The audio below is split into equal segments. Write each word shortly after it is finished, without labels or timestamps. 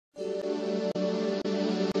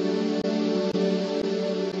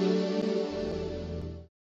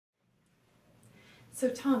So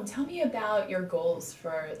Tom, tell me about your goals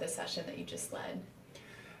for the session that you just led.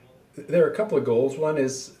 There are a couple of goals. One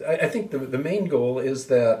is, I think the main goal is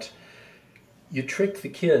that you trick the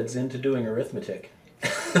kids into doing arithmetic.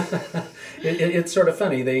 It's sort of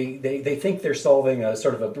funny. They think they're solving a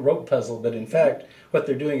sort of a rote puzzle, but in fact what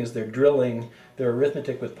they're doing is they're drilling their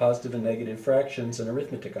arithmetic with positive and negative fractions and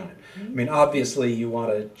arithmetic on it. I mean, obviously you want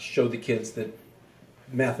to show the kids that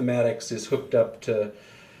mathematics is hooked up to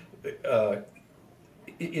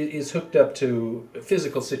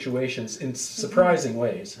physical situations in surprising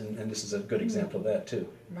ways, and this is a good example of that too.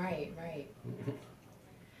 Right, right.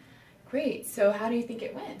 Great. So how do you think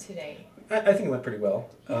it went today? I think it went pretty well.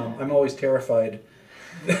 I'm always terrified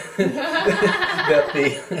that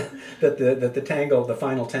the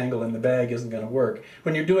final tangle in the bag isn't going to work.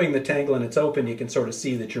 When you're doing the tangle and it's open, you can sort of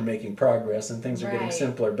see that you're making progress and things are getting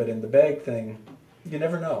simpler. But in the bag thing, you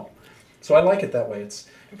never know. So I like it that way. It's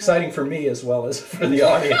exciting for me as well as for the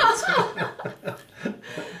audience.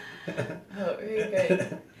 Oh, very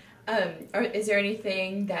good. Is there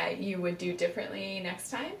anything that you would do differently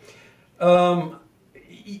next time?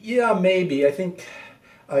 Yeah, maybe. I think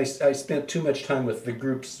I spent too much time with the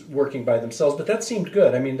groups working by themselves, but that seemed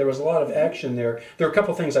good. I mean, there was a lot of action there. There were a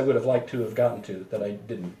couple things I would have liked to have gotten to that I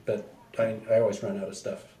didn't, but I always run out of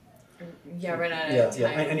stuff. Yeah, run out of time. Yeah,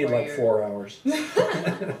 I need like 4 hours.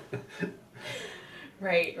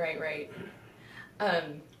 Right.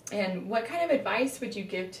 And what kind of advice would you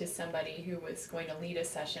give to somebody who was going to lead a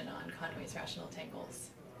session on Conway's rational tangles?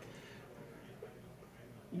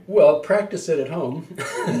 Well, practice it at home.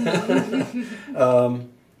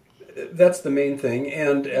 That's the main thing,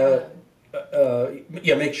 and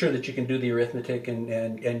make sure that you can do the arithmetic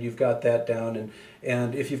and you've got that down.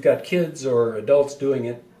 And if you've got kids or adults doing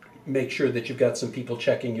it, make sure that you've got some people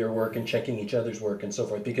checking your work and checking each other's work and so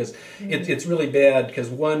forth, because it's really bad because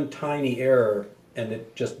one tiny error and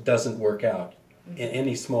it just doesn't work out.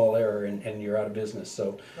 Any small error and you're out of business.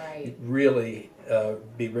 So really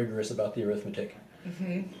be rigorous about the arithmetic.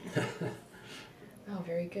 Oh,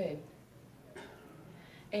 very good.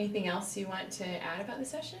 Anything else you want to add about the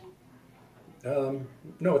session?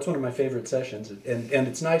 No, it's one of my favorite sessions, and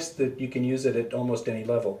it's nice that you can use it at almost any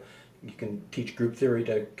level. You can teach group theory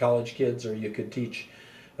to college kids, or you could teach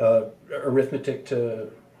arithmetic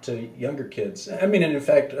to younger kids. I mean, and in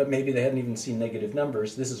fact, maybe they hadn't even seen negative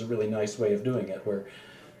numbers. This is a really nice way of doing it, where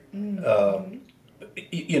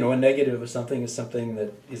you know, a negative of something is something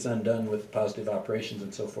that is undone with positive operations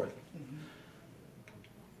and so forth.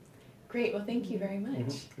 Great. Well, thank you very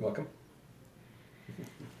much. You're welcome.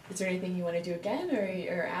 Is there anything you want to do again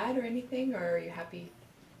or add or anything, or are you happy?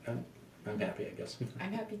 I'm happy, I guess.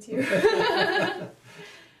 I'm happy too.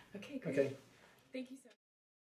 Okay, great. Okay. Thank you so much.